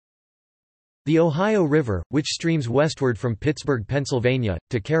The Ohio River, which streams westward from Pittsburgh, Pennsylvania,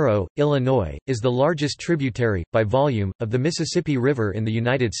 to Cairo, Illinois, is the largest tributary, by volume, of the Mississippi River in the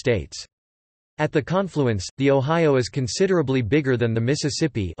United States. At the confluence, the Ohio is considerably bigger than the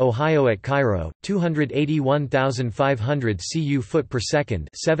Mississippi. Ohio at Cairo, 281,500 cu/foot per second,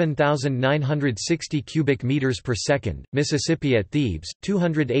 7,960 cubic meters per second. Mississippi at Thebes,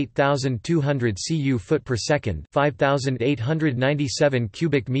 208,200 cu/foot per second, 5,897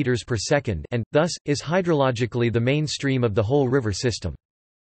 cubic meters per second, and thus is hydrologically the main stream of the whole river system.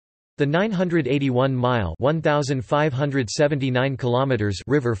 The 981-mile (1,579 kilometers)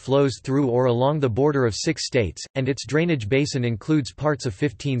 river flows through or along the border of 6 states, and its drainage basin includes parts of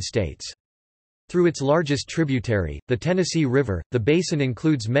 15 states. Through its largest tributary, the Tennessee River, the basin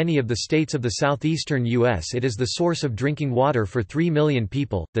includes many of the states of the southeastern U.S. It is the source of drinking water for 3 million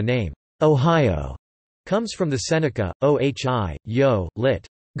people. The name, Ohio, comes from the Seneca, ohi, yo, lit.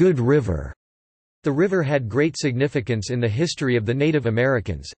 Good River. The river had great significance in the history of the Native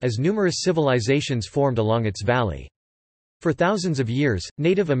Americans, as numerous civilizations formed along its valley. For thousands of years,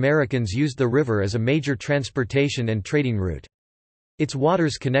 Native Americans used the river as a major transportation and trading route. Its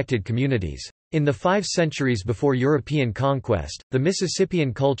waters connected communities. In the 5 centuries before European conquest, the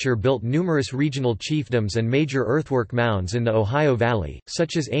Mississippian culture built numerous regional chiefdoms and major earthwork mounds in the Ohio Valley,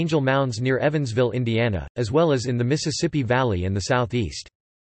 such as Angel Mounds near Evansville, Indiana, as well as in the Mississippi Valley and the southeast.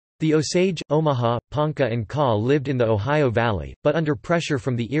 The Osage, Omaha, Ponca and Kaw lived in the Ohio Valley, but under pressure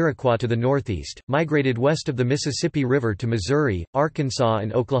from the Iroquois to the northeast, migrated west of the Mississippi River to Missouri, Arkansas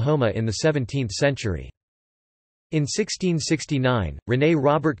and Oklahoma in the 17th century. In 1669, René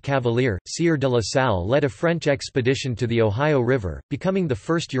Robert Cavelier, Sieur de la Salle led a French expedition to the Ohio River, becoming the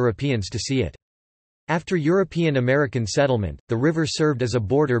first Europeans to see it. After European-American settlement, the river served as a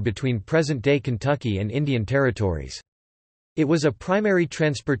border between present-day Kentucky and Indian territories. It was a primary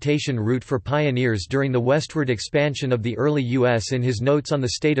transportation route for pioneers during the westward expansion of the early U.S. In his Notes on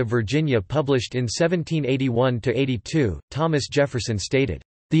the State of Virginia published in 1781–82, Thomas Jefferson stated,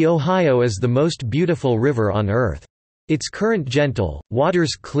 "The Ohio is the most beautiful river on earth. Its current gentle,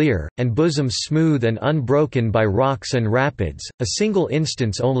 waters clear, and bosom smooth and unbroken by rocks and rapids, a single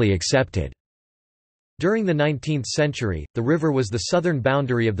instance only excepted." During the 19th century, the river was the southern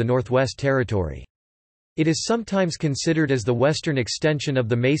boundary of the Northwest Territory. It is sometimes considered as the western extension of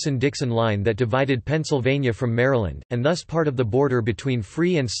the Mason-Dixon line that divided Pennsylvania from Maryland, and thus part of the border between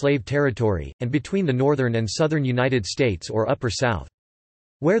free and slave territory, and between the northern and southern United States or Upper South.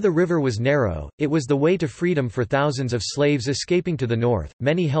 Where the river was narrow, it was the way to freedom for thousands of slaves escaping to the north,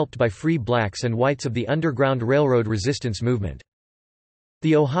 many helped by free blacks and whites of the Underground Railroad resistance movement.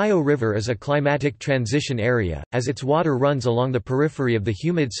 The Ohio River is a climatic transition area, as its water runs along the periphery of the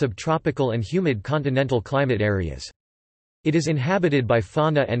humid subtropical and humid continental climate areas. It is inhabited by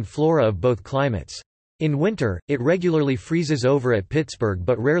fauna and flora of both climates. In winter, it regularly freezes over at Pittsburgh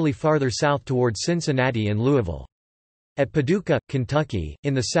but rarely farther south toward Cincinnati and Louisville. At Paducah, Kentucky,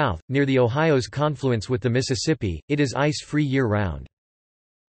 in the south, near the Ohio's confluence with the Mississippi, it is ice-free year-round.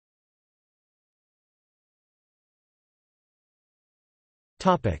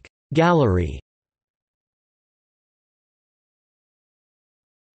 Gallery.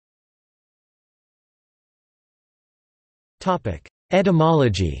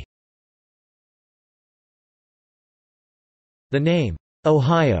 Etymology. The name,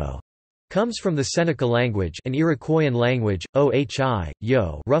 Ohio, comes from the Seneca language, an Iroquoian language, ohi,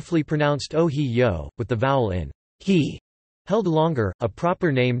 yo, roughly pronounced ohi-yo, with the vowel in he held longer, a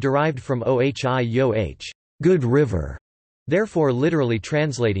proper name derived from ohi-yo-h, good river, therefore literally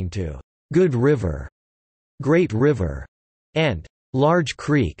translating to good river, great river, and large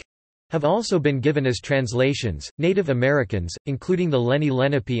creek, have also been given as translations. Native Americans, including the Lenni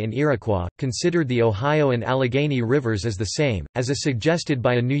Lenape and Iroquois, considered the Ohio and Allegheny rivers as the same, as is suggested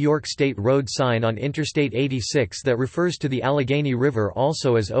by a New York State road sign on Interstate 86 that refers to the Allegheny River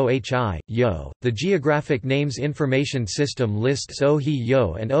also as ohi-yo. The Geographic Names Information System lists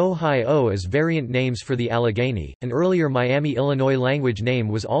ohi-yo and ohio as variant names for the Allegheny. An earlier Miami, Illinois language name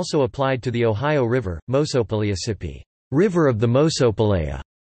was also applied to the Ohio River, Mosopeleasipi, River of the Mosopelea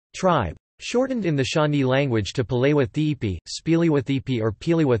tribe. Shortened in the Shawnee language to Pelewa-Thiipi, Spiliwa-Thiipi or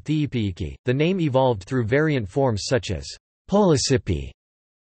Piliwa-Thiipiiki, the name evolved through variant forms such as Polisipi,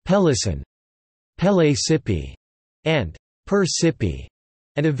 Pelison, Pele-Sipi, and Per-Sipi,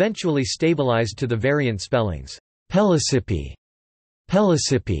 and eventually stabilized to the variant spellings Pelisipi,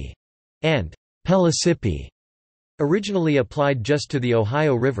 Pelisipi, and Pelisipi. Originally applied just to the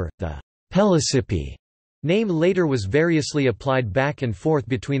Ohio River, the Pelisipi name later was variously applied back and forth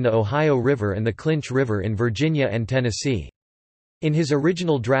between the Ohio River and the Clinch River in Virginia and Tennessee. In his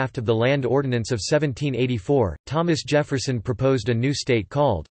original draft of the Land Ordinance of 1784, Thomas Jefferson proposed a new state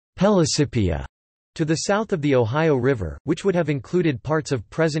called Pellissippi to the south of the Ohio River, which would have included parts of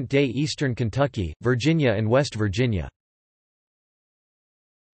present-day eastern Kentucky, Virginia and West Virginia.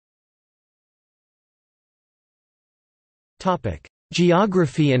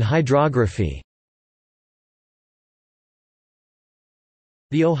 Geography and hydrography.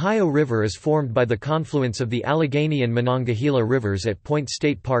 The Ohio River is formed by the confluence of the Allegheny and Monongahela rivers at Point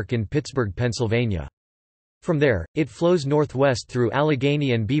State Park in Pittsburgh, Pennsylvania. From there, it flows northwest through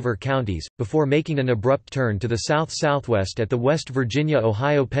Allegheny and Beaver counties, before making an abrupt turn to the south-southwest at the West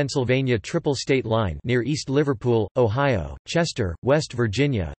Virginia–Ohio–Pennsylvania triple state line near East Liverpool, Ohio, Chester, West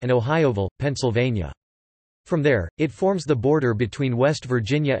Virginia, and Ohioville, Pennsylvania. From there, it forms the border between West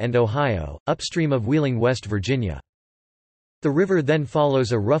Virginia and Ohio, upstream of Wheeling, West Virginia. The river then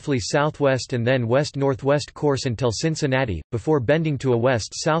follows a roughly southwest and then west-northwest course until Cincinnati, before bending to a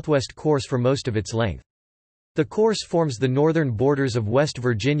west-southwest course for most of its length. The course forms the northern borders of West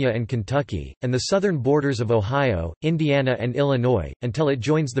Virginia and Kentucky, and the southern borders of Ohio, Indiana and Illinois, until it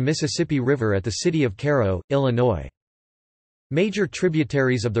joins the Mississippi River at the city of Cairo, Illinois. Major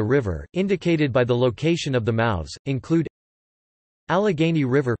tributaries of the river, indicated by the location of the mouths, include Allegheny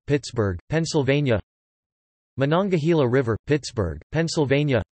River, Pittsburgh, Pennsylvania; Monongahela River, Pittsburgh,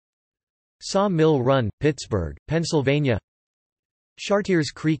 Pennsylvania; Saw Mill Run, Pittsburgh, Pennsylvania;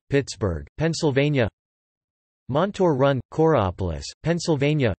 Chartiers Creek, Pittsburgh, Pennsylvania; Montour Run, Coraopolis,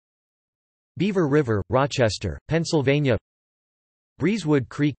 Pennsylvania; Beaver River, Rochester, Pennsylvania; Breezewood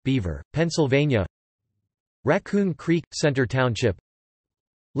Creek, Beaver, Pennsylvania; Raccoon Creek, Center Township;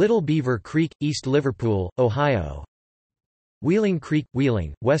 Little Beaver Creek, East Liverpool, Ohio; Wheeling Creek,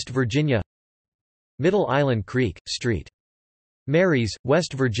 Wheeling, West Virginia; Middle Island Creek, St. Mary's,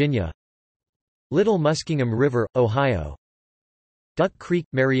 West Virginia; Little Muskingum River, Ohio; Duck Creek,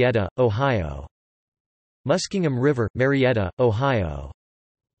 Marietta, Ohio; Muskingum River, Marietta, Ohio;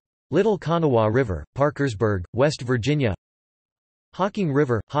 Little Kanawha River, Parkersburg, West Virginia; Hocking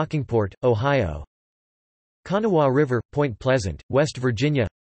River, Hockingport, Ohio; Kanawha River, Point Pleasant, West Virginia;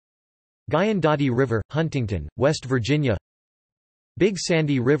 Guyandotte River, Huntington, West Virginia; Big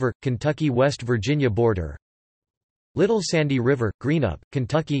Sandy River, Kentucky West Virginia border; Little Sandy River, Greenup,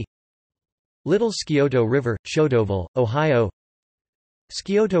 Kentucky; Little Scioto River, Shotoville, Ohio;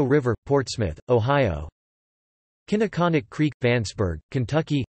 Scioto River, Portsmouth, Ohio; Kinneconic Creek, Vanceburg,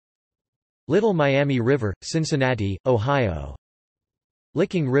 Kentucky; Little Miami River, Cincinnati, Ohio;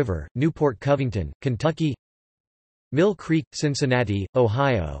 Licking River, Newport Covington, Kentucky; Mill Creek, Cincinnati,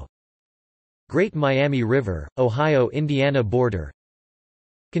 Ohio; Great Miami River, Ohio–Indiana border;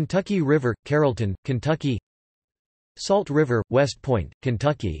 Kentucky River, Carrollton, Kentucky; Salt River, West Point,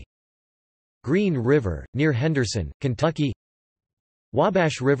 Kentucky; Green River, near Henderson, Kentucky;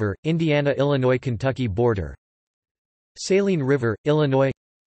 Wabash River, Indiana–Illinois–Kentucky border; Saline River, Illinois;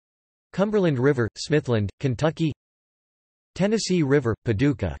 Cumberland River, Smithland, Kentucky; Tennessee River,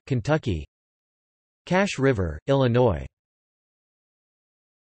 Paducah, Kentucky; Cache River, Illinois.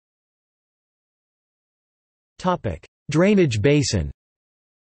 Drainage basin.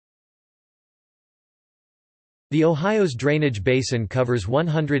 The Ohio's drainage basin covers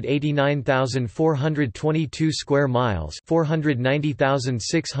 189,422 square miles,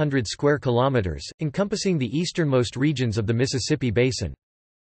 490,600 square kilometers, encompassing the easternmost regions of the Mississippi Basin.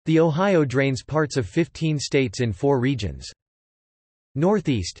 The Ohio drains parts of 15 states in 4 regions.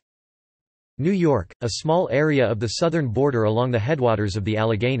 Northeast: New York, a small area of the southern border along the headwaters of the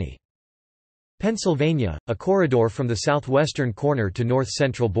Allegheny. Pennsylvania, a corridor from the southwestern corner to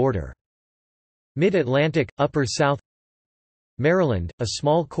north-central border. Mid-Atlantic, Upper South. Maryland, a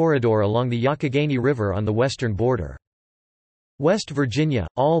small corridor along the Youghiogheny River on the western border. West Virginia,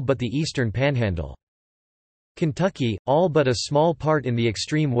 all but the eastern panhandle. Kentucky, all but a small part in the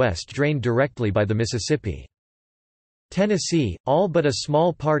extreme west drained directly by the Mississippi. Tennessee, all but a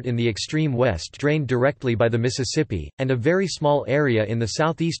small part in the extreme west drained directly by the Mississippi, and a very small area in the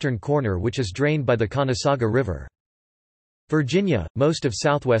southeastern corner which is drained by the Conasauga River. Virginia, most of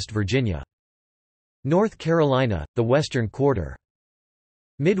southwest Virginia. North Carolina, the western quarter.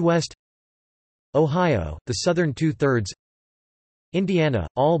 Midwest: Ohio, the southern two-thirds. Indiana,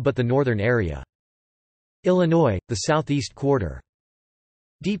 all but the northern area. Illinois, the southeast quarter.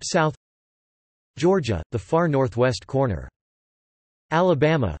 Deep South: Georgia, the far northwest corner.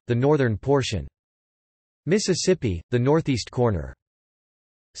 Alabama, the northern portion. Mississippi, the northeast corner.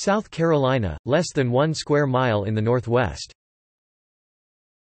 South Carolina, less than 1 square mile in the northwest.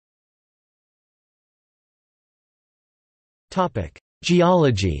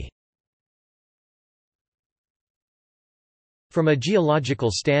 Geology. From a geological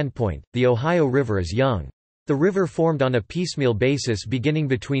standpoint, the Ohio River is young. The river formed on a piecemeal basis beginning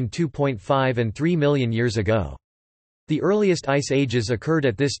between 2.5 and 3 million years ago. The earliest ice ages occurred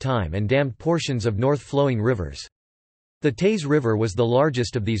at this time and dammed portions of north-flowing rivers. The Taze River was the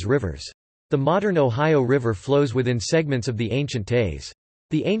largest of these rivers. The modern Ohio River flows within segments of the ancient Taze.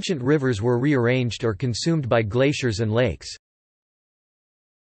 The ancient rivers were rearranged or consumed by glaciers and lakes.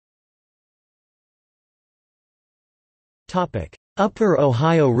 Upper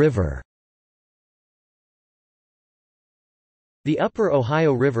Ohio River. The Upper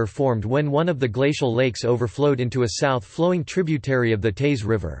Ohio River formed when one of the glacial lakes overflowed into a south-flowing tributary of the Taze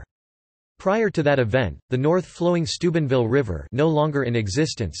River. Prior to that event, the north-flowing Steubenville River, no longer in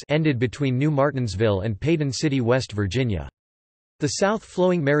existence, ended between New Martinsville and Paden City, West Virginia. The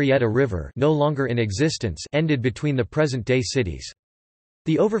south-flowing Marietta River, no longer in existence, ended between the present-day cities.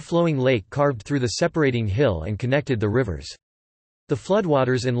 The overflowing lake carved through the separating hill and connected the rivers. The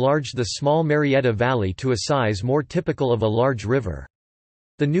floodwaters enlarged the small Marietta Valley to a size more typical of a large river.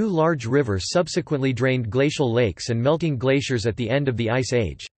 The new large river subsequently drained glacial lakes and melting glaciers at the end of the Ice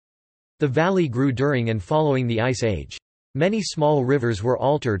Age. The valley grew during and following the Ice Age. Many small rivers were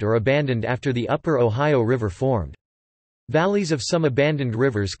altered or abandoned after the Upper Ohio River formed. Valleys of some abandoned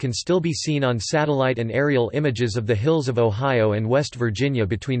rivers can still be seen on satellite and aerial images of the hills of Ohio and West Virginia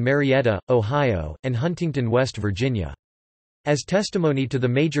between Marietta, Ohio, and Huntington, West Virginia. As testimony to the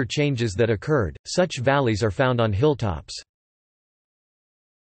major changes that occurred, such valleys are found on hilltops.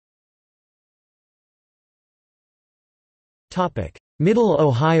 Middle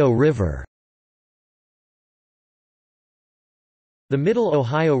Ohio River. The Middle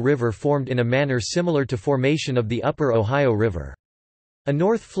Ohio River formed in a manner similar to formation of the Upper Ohio River. A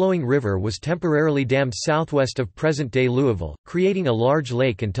north-flowing river was temporarily dammed southwest of present-day Louisville, creating a large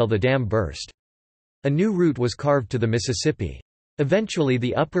lake until the dam burst. A new route was carved to the Mississippi. Eventually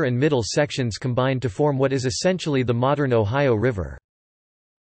the upper and middle sections combined to form what is essentially the modern Ohio River.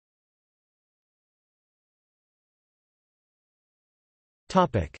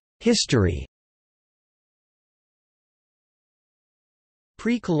 History.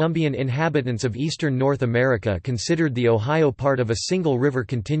 Pre-Columbian inhabitants of eastern North America considered the Ohio part of a single river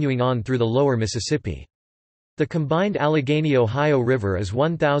continuing on through the lower Mississippi. The combined Allegheny-Ohio River is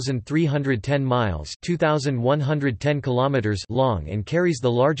 1,310 miles (2,110 kilometers) long and carries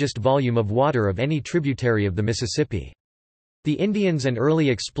the largest volume of water of any tributary of the Mississippi. The Indians and early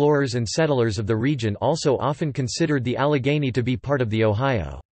explorers and settlers of the region also often considered the Allegheny to be part of the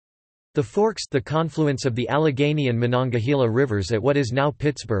Ohio. The Forks, the confluence of the Allegheny and Monongahela rivers at what is now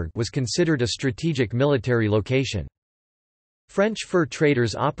Pittsburgh, was considered a strategic military location. French fur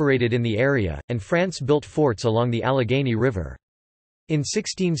traders operated in the area, and France built forts along the Allegheny River. In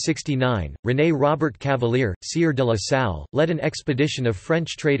 1669, René Robert Cavelier, Sieur de la Salle, led an expedition of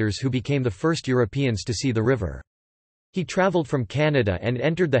French traders who became the first Europeans to see the river. He traveled from Canada and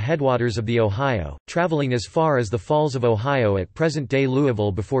entered the headwaters of the Ohio, traveling as far as the Falls of Ohio at present-day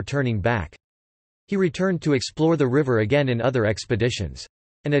Louisville before turning back. He returned to explore the river again in other expeditions.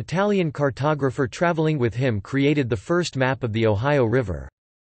 An Italian cartographer traveling with him created the first map of the Ohio River.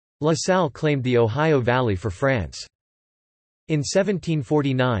 La Salle claimed the Ohio Valley for France. In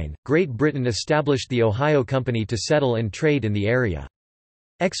 1749, Great Britain established the Ohio Company to settle and trade in the area.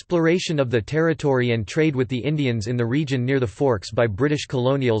 Exploration of the territory and trade with the Indians in the region near the Forks by British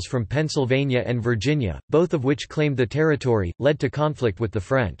colonials from Pennsylvania and Virginia, both of which claimed the territory, led to conflict with the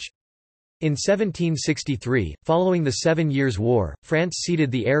French. In 1763, following the 7 Years' War, France ceded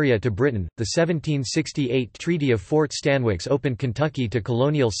the area to Britain. The 1768 Treaty of Fort Stanwix opened Kentucky to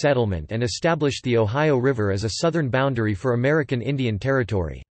colonial settlement and established the Ohio River as a southern boundary for American Indian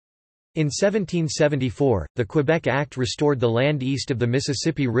Territory. In 1774, the Quebec Act restored the land east of the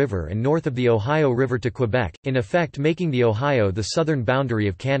Mississippi River and north of the Ohio River to Quebec, in effect making the Ohio the southern boundary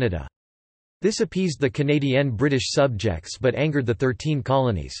of Canada. This appeased the Canadian-British subjects but angered the 13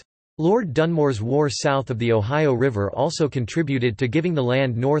 colonies. Lord Dunmore's war south of the Ohio River also contributed to giving the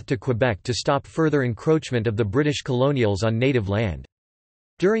land north to Quebec to stop further encroachment of the British colonials on native land.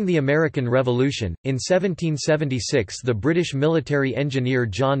 During the American Revolution, in 1776 the British military engineer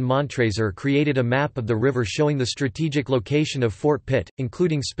John Montresor created a map of the river showing the strategic location of Fort Pitt,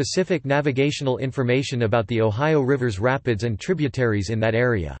 including specific navigational information about the Ohio River's rapids and tributaries in that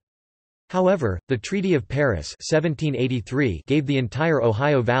area. However, the Treaty of Paris 1783 gave the entire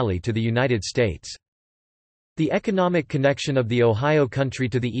Ohio Valley to the United States. The economic connection of the Ohio Country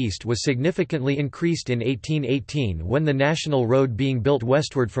to the east was significantly increased in 1818 when the national road being built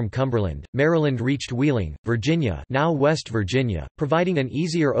westward from Cumberland, Maryland reached Wheeling, Virginia, now West Virginia, providing an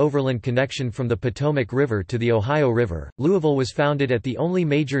easier overland connection from the Potomac River to the Ohio River. Louisville was founded at the only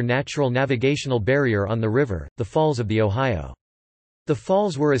major natural navigational barrier on the river, the Falls of the Ohio. The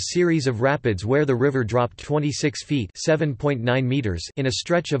falls were a series of rapids where the river dropped 26 feet (7.9 meters) in a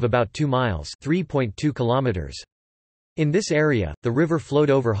stretch of about 2 miles (3.2 kilometers). In this area, the river flowed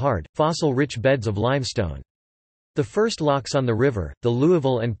over hard, fossil-rich beds of limestone. The first locks on the river, the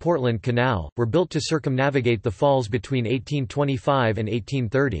Louisville and Portland Canal, were built to circumnavigate the falls between 1825 and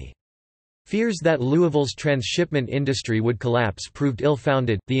 1830. Fears that Louisville's transshipment industry would collapse proved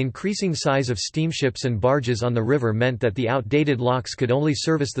ill-founded. The increasing size of steamships and barges on the river meant that the outdated locks could only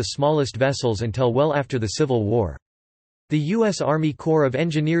service the smallest vessels until well after the Civil War. The U.S. Army Corps of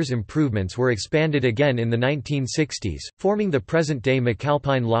Engineers improvements were expanded again in the 1960s, forming the present-day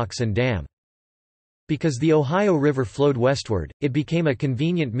McAlpine Locks and Dam. Because the Ohio River flowed westward, it became a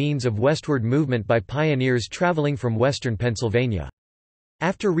convenient means of westward movement by pioneers traveling from western Pennsylvania.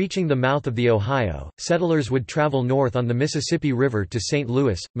 After reaching the mouth of the Ohio, settlers would travel north on the Mississippi River to St.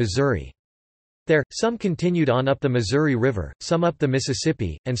 Louis, Missouri. There, some continued on up the Missouri River, some up the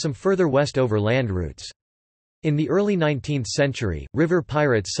Mississippi, and some further west over land routes. In the early 19th century, river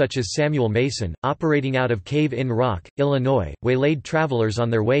pirates such as Samuel Mason, operating out of Cave in Rock, Illinois, waylaid travelers on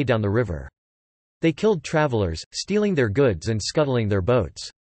their way down the river. They killed travelers, stealing their goods and scuttling their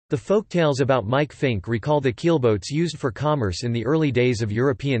boats. The folktales about Mike Fink recall the keelboats used for commerce in the early days of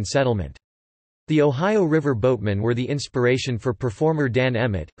European settlement. The Ohio River boatmen were the inspiration for performer Dan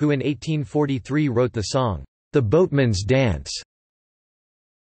Emmett, who in 1843 wrote the song, "The Boatman's Dance."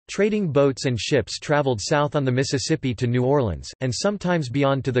 Trading boats and ships traveled south on the Mississippi to New Orleans, and sometimes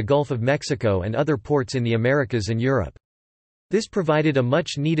beyond to the Gulf of Mexico and other ports in the Americas and Europe. This provided a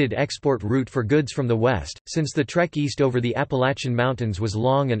much-needed export route for goods from the west, since the trek east over the Appalachian Mountains was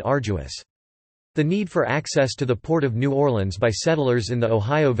long and arduous. The need for access to the port of New Orleans by settlers in the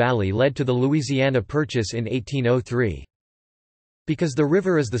Ohio Valley led to the Louisiana Purchase in 1803. Because the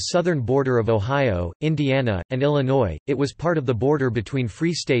river is the southern border of Ohio, Indiana, and Illinois, it was part of the border between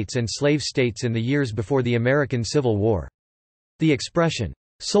free states and slave states in the years before the American Civil War. The expression,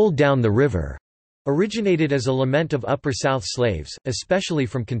 "sold down the river," originated as a lament of Upper South slaves, especially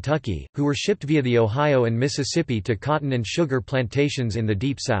from Kentucky, who were shipped via the Ohio and Mississippi to cotton and sugar plantations in the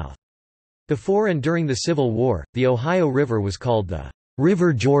Deep South. Before and during the Civil War, the Ohio River was called the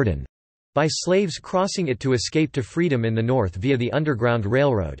River Jordan by slaves crossing it to escape to freedom in the North via the Underground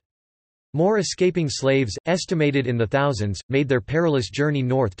Railroad. More escaping slaves, estimated in the thousands, made their perilous journey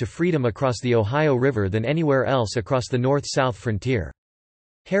north to freedom across the Ohio River than anywhere else across the north-south frontier.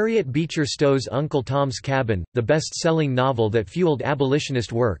 Harriet Beecher Stowe's Uncle Tom's Cabin, the best-selling novel that fueled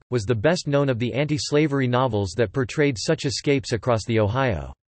abolitionist work, was the best known of the anti-slavery novels that portrayed such escapes across the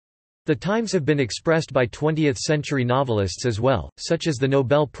Ohio. The times have been expressed by 20th-century novelists as well, such as the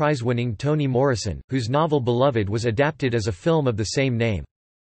Nobel Prize-winning Toni Morrison, whose novel Beloved was adapted as a film of the same name.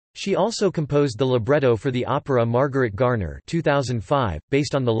 She also composed the libretto for the opera Margaret Garner 2005,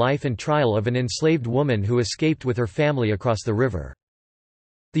 based on the life and trial of an enslaved woman who escaped with her family across the river.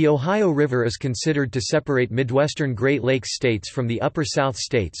 The Ohio River is considered to separate Midwestern Great Lakes states from the Upper South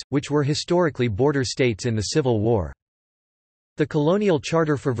states, which were historically border states in the Civil War. The colonial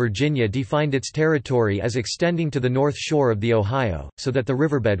charter for Virginia defined its territory as extending to the north shore of the Ohio, so that the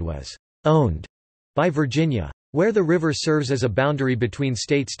riverbed was owned by Virginia. Where the river serves as a boundary between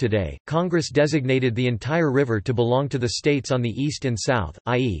states today, Congress designated the entire river to belong to the states on the east and south,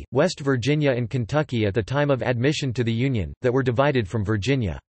 i.e., West Virginia and Kentucky at the time of admission to the Union, that were divided from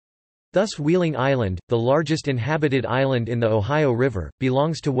Virginia. Thus Wheeling Island, the largest inhabited island in the Ohio River,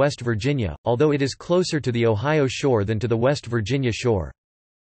 belongs to West Virginia, although it is closer to the Ohio shore than to the West Virginia shore.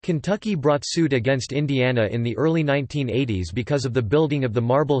 Kentucky brought suit against Indiana in the early 1980s because of the building of the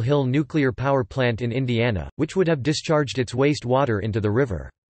Marble Hill nuclear power plant in Indiana, which would have discharged its waste water into the river.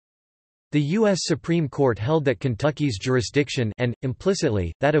 The U.S. Supreme Court held that Kentucky's jurisdiction and,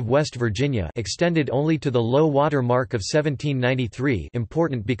 implicitly, that of West Virginia extended only to the low water mark of 1793,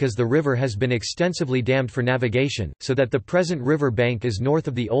 important because the river has been extensively dammed for navigation, so that the present river bank is north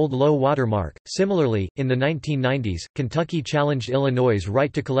of the old low water mark. Similarly, in the 1990s, Kentucky challenged Illinois'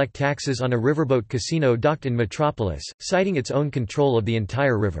 right to collect taxes on a riverboat casino docked in Metropolis, citing its own control of the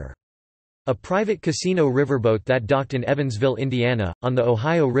entire river. A private casino riverboat that docked in Evansville, Indiana, on the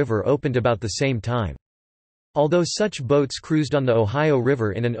Ohio River opened about the same time. Although such boats cruised on the Ohio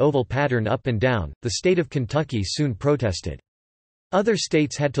River in an oval pattern up and down, the state of Kentucky soon protested. Other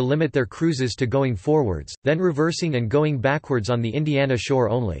states had to limit their cruises to going forwards, then reversing and going backwards on the Indiana shore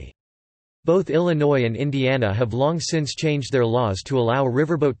only. Both Illinois and Indiana have long since changed their laws to allow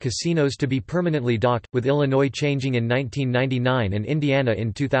riverboat casinos to be permanently docked, with Illinois changing in 1999 and Indiana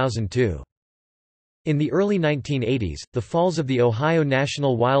in 2002. In the early 1980s, the Falls of the Ohio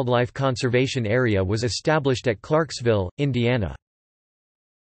National Wildlife Conservation Area was established at Clarksville, Indiana.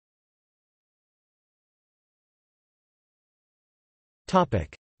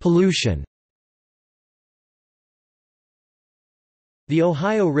 Pollution. The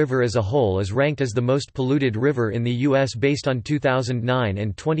Ohio River as a whole is ranked as the most polluted river in the U.S. based on 2009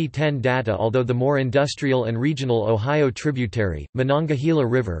 and 2010 data, although the more industrial and regional Ohio tributary, Monongahela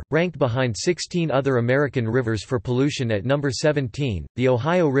River, ranked behind 16 other American rivers for pollution at number 17. The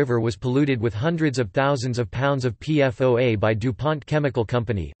Ohio River was polluted with hundreds of thousands of pounds of PFOA by DuPont Chemical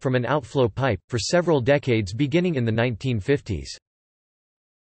Company, from an outflow pipe, for several decades beginning in the 1950s.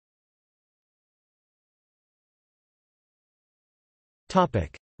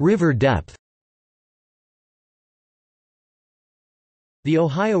 River depth. The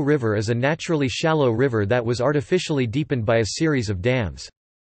Ohio River is a naturally shallow river that was artificially deepened by a series of dams.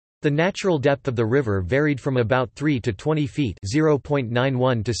 The natural depth of the river varied from about 3 to 20 feet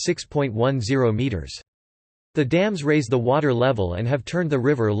 (0.91 to 6.10 meters). The dams raise the water level and have turned the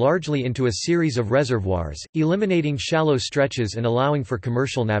river largely into a series of reservoirs, eliminating shallow stretches and allowing for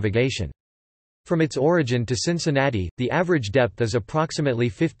commercial navigation. From its origin to Cincinnati, the average depth is approximately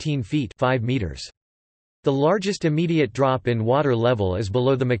 15 feet (5 meters). The largest immediate drop in water level is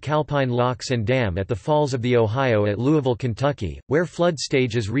below the McAlpine Locks and Dam at the Falls of the Ohio at Louisville, Kentucky, where flood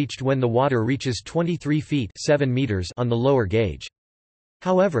stage is reached when the water reaches 23 feet (7 meters) on the lower gauge.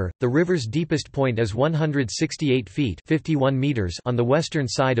 However, the river's deepest point is 168 feet (51 meters) on the western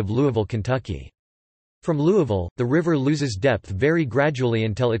side of Louisville, Kentucky. From Louisville, the river loses depth very gradually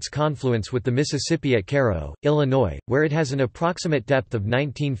until its confluence with the Mississippi at Cairo, Illinois, where it has an approximate depth of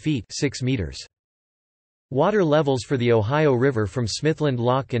 19 feet (6 meters). Water levels for the Ohio River from Smithland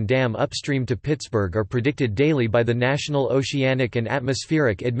Lock and Dam upstream to Pittsburgh are predicted daily by the National Oceanic and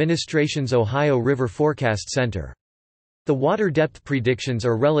Atmospheric Administration's Ohio River Forecast Center. The water depth predictions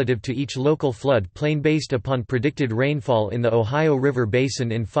are relative to each local flood plain based upon predicted rainfall in the Ohio River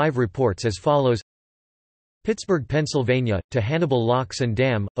Basin in 5 reports as follows: Pittsburgh, Pennsylvania, to Hannibal Locks and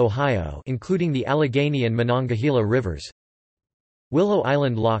Dam, Ohio, including the Allegheny and Monongahela rivers. Willow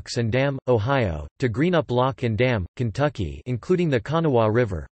Island Locks and Dam, Ohio, to Greenup Lock and Dam, Kentucky, including the Kanawha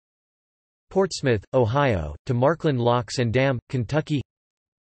River. Portsmouth, Ohio, to Markland Locks and Dam, Kentucky.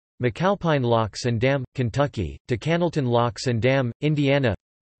 McAlpine Locks and Dam, Kentucky, to Cannelton Locks and Dam, Indiana.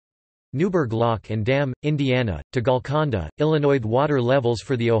 Newburgh Lock and Dam, Indiana, to Golconda, Illinois. Water levels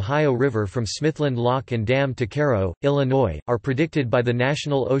for the Ohio River from Smithland Lock and Dam to Cairo, Illinois, are predicted by the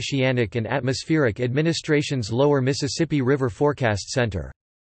National Oceanic and Atmospheric Administration's Lower Mississippi River Forecast Center.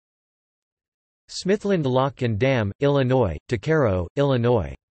 Smithland Lock and Dam, Illinois, to Cairo,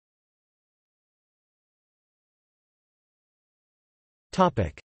 Illinois.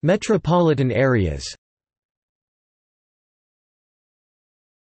 Metropolitan areas.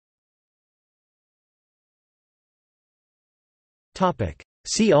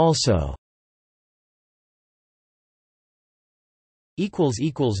 See also.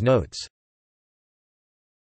 Notes